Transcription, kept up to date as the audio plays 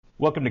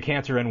Welcome to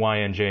Cancer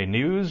NYNJ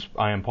News.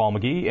 I am Paul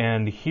McGee,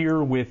 and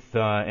here with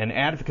an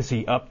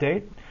advocacy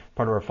update,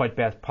 part of our Fight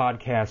Back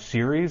podcast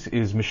series,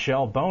 is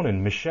Michelle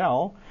Bonin.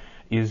 Michelle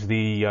is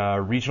the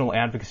Regional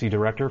Advocacy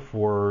Director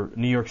for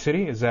New York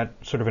City. Is that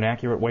sort of an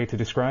accurate way to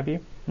describe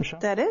you, Michelle?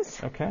 That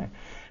is. Okay.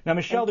 Now,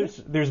 Michelle,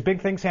 there's big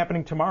things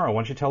happening tomorrow. Why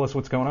don't you tell us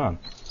what's going on?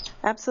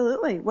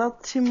 Absolutely. Well,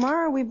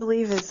 tomorrow we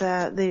believe is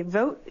the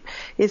vote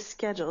is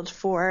scheduled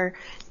for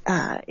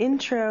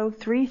Intro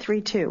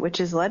 332,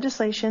 which is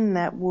legislation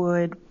that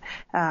would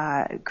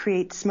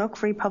create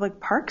smoke-free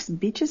public parks,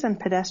 beaches, and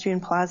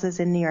pedestrian plazas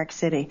in New York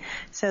City.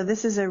 So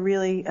this is a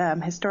really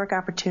historic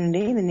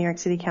opportunity the New York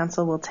City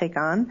Council will take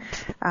on.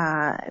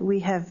 We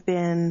have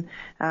been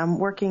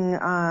working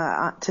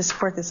to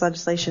support this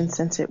legislation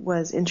since it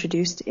was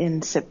introduced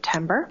in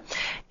September,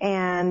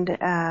 and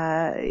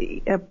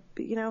the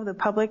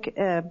public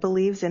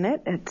believes in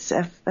it. It's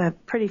a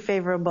pretty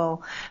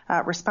favorable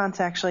response,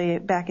 actually.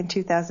 Back in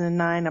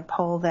 2009, a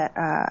poll that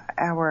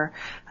our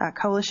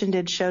coalition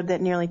did showed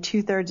that nearly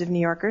two-thirds of New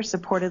Yorkers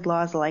supported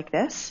laws like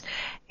this.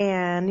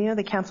 And,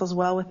 the council's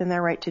well within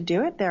their right to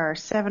do it. There are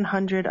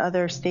 700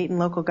 other state and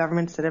local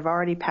governments that have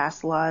already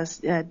passed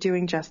laws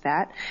doing just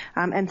that.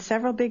 And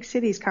several big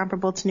cities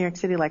comparable to New York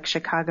City, like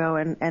Chicago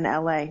and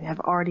LA,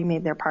 have already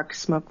made their parks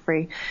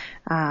smoke-free.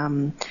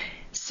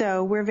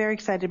 So we're very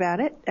excited about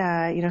it.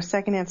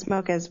 Secondhand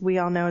smoke, as we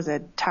all know, is a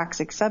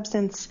toxic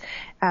substance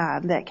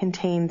that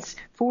contains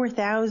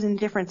 4,000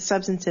 different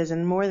substances,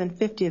 and more than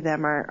 50 of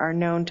them are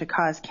known to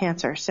cause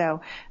cancer.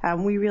 So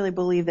we really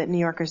believe that New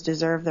Yorkers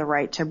deserve the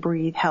right to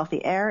breathe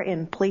healthy air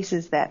in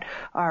places that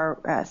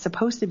are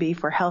supposed to be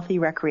for healthy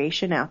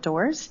recreation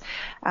outdoors.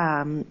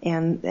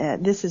 And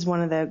this is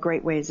one of the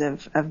great ways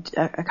of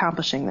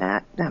accomplishing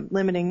that,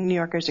 limiting New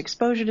Yorkers'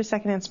 exposure to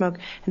secondhand smoke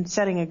and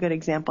setting a good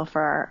example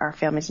for our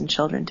families and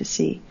children to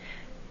see.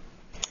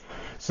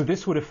 So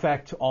this would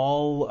affect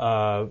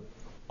all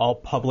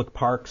public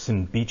parks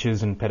and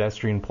beaches and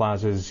pedestrian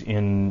plazas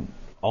in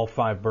all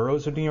 5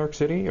 boroughs of New York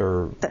City,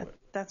 or?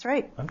 That's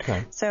right.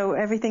 Okay. So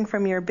everything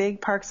from your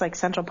big parks like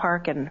Central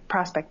Park and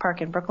Prospect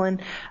Park in Brooklyn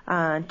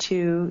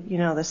to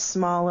the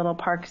small little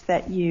parks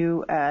that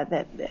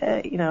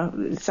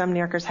some New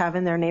Yorkers have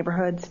in their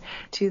neighborhoods,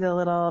 to the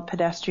little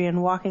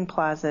pedestrian walking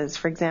plazas,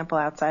 for example,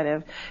 outside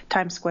of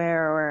Times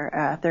Square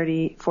or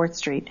 34th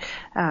Street.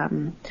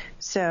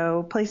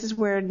 So places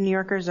where New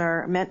Yorkers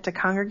are meant to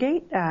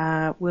congregate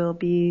will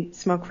be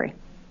smoke-free.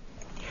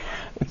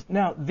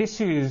 Now,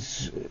 this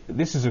is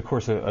of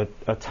course a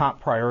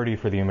top priority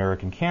for the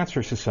American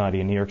Cancer Society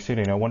in New York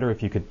City, and I wonder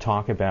if you could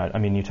talk about. I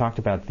mean, you talked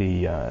about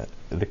the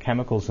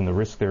chemicals and the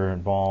risks that are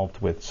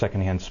involved with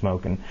secondhand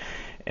smoke,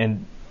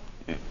 and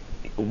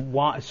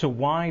why? So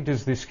why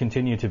does this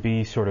continue to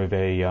be sort of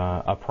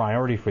a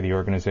priority for the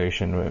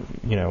organization?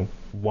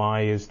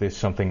 Why is this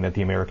something that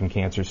the American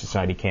Cancer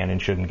Society can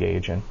and should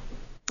engage in?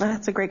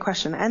 That's a great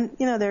question. And,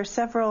 there are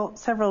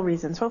several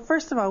reasons. Well,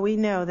 first of all, we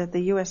know that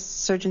the U.S.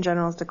 Surgeon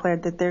General has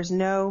declared that there's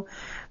no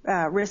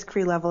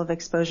risk-free level of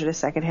exposure to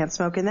secondhand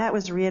smoke, and that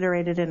was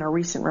reiterated in a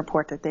recent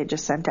report that they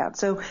just sent out.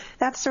 So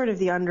that's sort of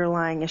the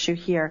underlying issue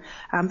here.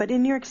 But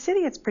in New York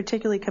City, it's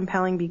particularly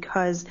compelling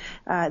because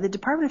the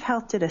Department of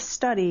Health did a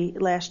study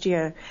last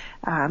year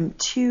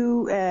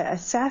to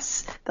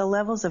assess the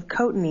levels of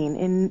cotinine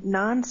in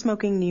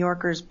non-smoking New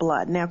Yorkers'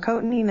 blood. Now,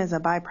 cotinine is a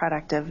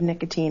byproduct of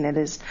nicotine. It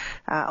is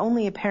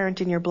only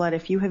apparent in your blood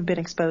if you have been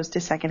exposed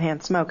to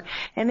secondhand smoke.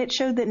 And it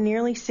showed that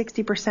nearly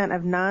 60%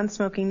 of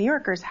non-smoking New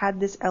Yorkers had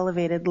this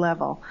elevated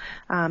level.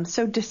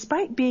 So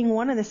despite being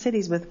one of the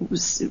cities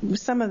with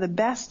some of the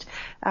best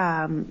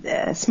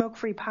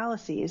smoke-free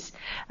policies,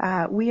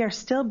 we are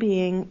still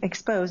being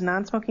exposed,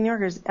 non-smoking New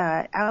Yorkers,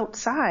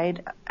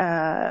 outside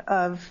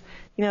of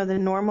the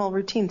normal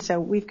routine. So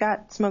we've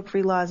got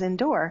smoke-free laws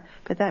indoor,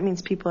 but that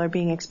means people are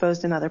being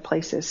exposed in other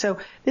places. So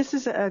this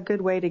is a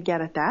good way to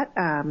get at that.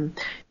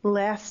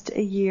 Last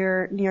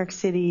year, New York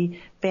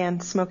City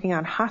banned smoking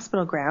on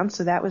hospital grounds,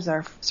 so that was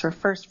our sort of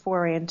first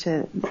foray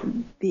into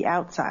the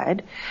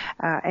outside.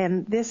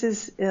 And this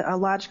is a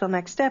logical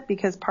next step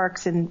because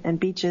parks and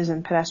beaches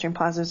and pedestrian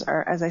plazas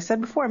are, as I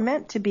said before,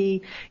 meant to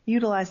be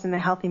utilized in a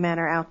healthy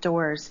manner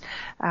outdoors.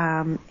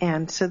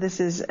 And so this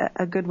is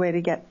a good way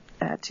to get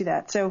to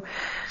that. So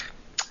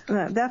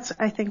that's,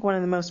 I think, one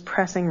of the most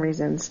pressing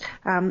reasons.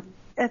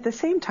 At the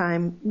same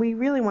time, we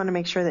really want to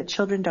make sure that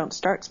children don't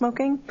start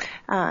smoking.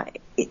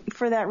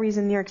 For that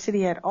reason, New York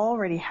City had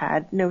already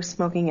had no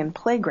smoking in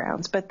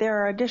playgrounds, but there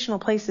are additional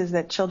places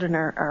that children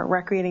are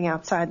recreating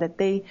outside that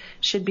they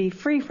should be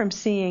free from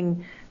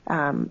seeing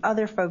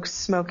other folks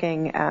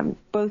smoking,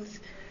 both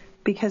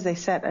because they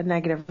set a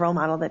negative role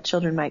model that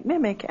children might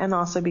mimic, and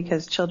also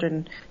because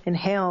children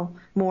inhale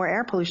more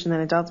air pollution than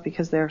adults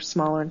because they're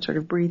smaller and sort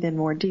of breathe in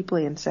more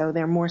deeply, and so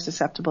they're more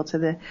susceptible to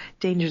the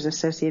dangers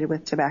associated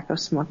with tobacco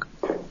smoke.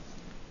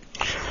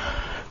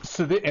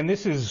 So, and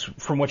this is,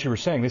 from what you were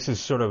saying, this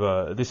is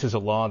a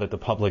law that the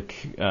public,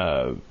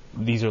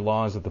 these are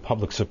laws that the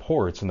public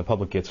supports and the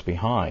public gets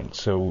behind.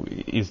 So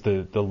is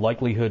the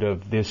likelihood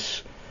of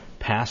this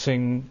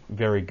passing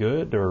very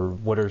good, or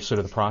what are sort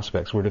of the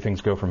prospects? Where do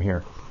things go from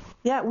here?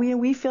 Yeah,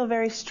 we feel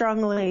very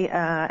strongly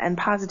and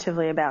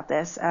positively about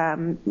this.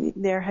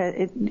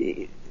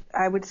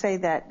 I would say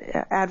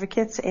that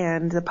advocates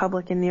and the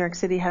public in New York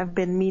City have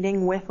been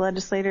meeting with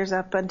legislators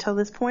up until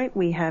this point.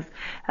 We have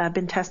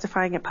been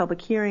testifying at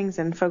public hearings,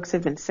 and folks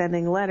have been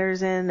sending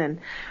letters in and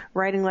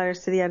writing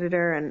letters to the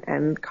editor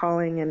and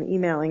calling and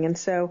emailing. And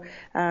so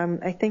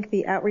I think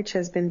the outreach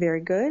has been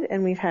very good,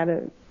 and we've had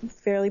a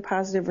fairly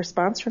positive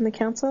response from the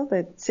council.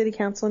 The City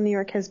Council in New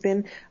York has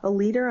been a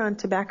leader on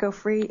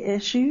tobacco-free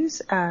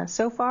issues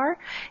so far,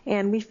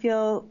 and we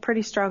feel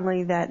pretty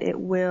strongly that it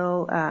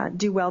will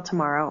do well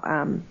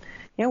tomorrow.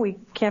 We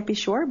can't be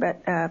sure,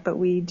 but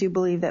we do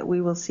believe that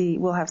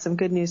we'll have some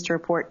good news to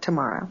report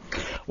tomorrow.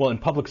 Well, and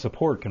public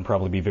support can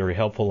probably be very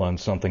helpful on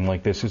something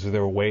like this. Is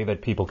there a way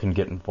that people can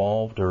get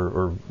involved,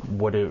 or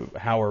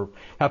how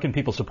can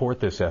people support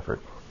this effort?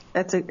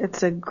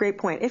 It's a great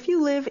point. If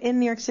you live in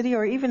New York City,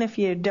 or even if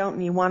you don't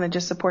and you want to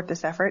just support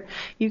this effort,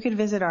 you could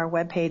visit our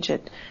webpage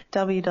at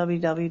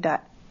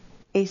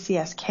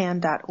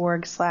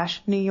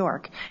www.acscan.org/New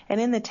York.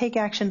 And in the Take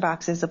Action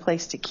box is a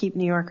place to keep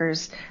New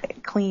Yorkers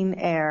clean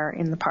air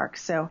in the park.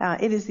 So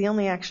it is the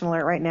only action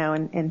alert right now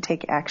in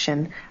Take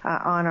Action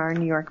on our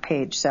New York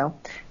page. So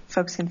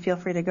folks can feel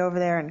free to go over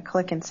there and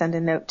click and send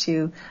a note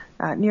to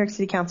New York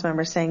City Council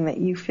members saying that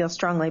you feel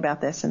strongly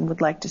about this and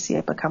would like to see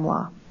it become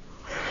law.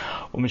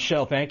 Well,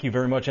 Michelle, thank you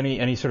very much.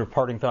 Any sort of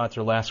parting thoughts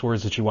or last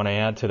words that you want to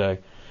add today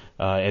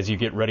as you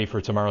get ready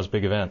for tomorrow's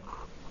big event?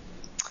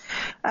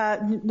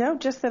 No,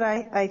 just that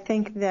I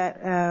think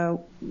that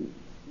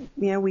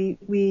we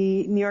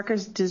New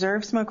Yorkers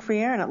deserve smoke-free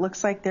air, and it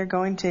looks like they're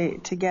going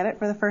to get it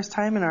for the first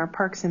time in our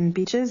parks and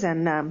beaches.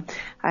 And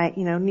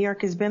New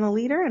York has been a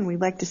leader, and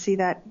we'd like to see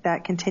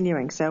that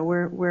continuing. So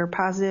we're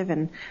positive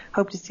and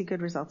hope to see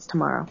good results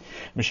tomorrow.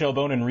 Michelle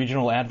Bonin,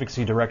 Regional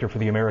Advocacy Director for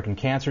the American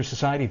Cancer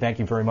Society, thank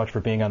you very much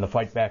for being on the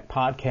Fight Back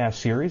podcast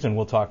series, and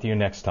we'll talk to you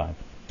next time.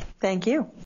 Thank you.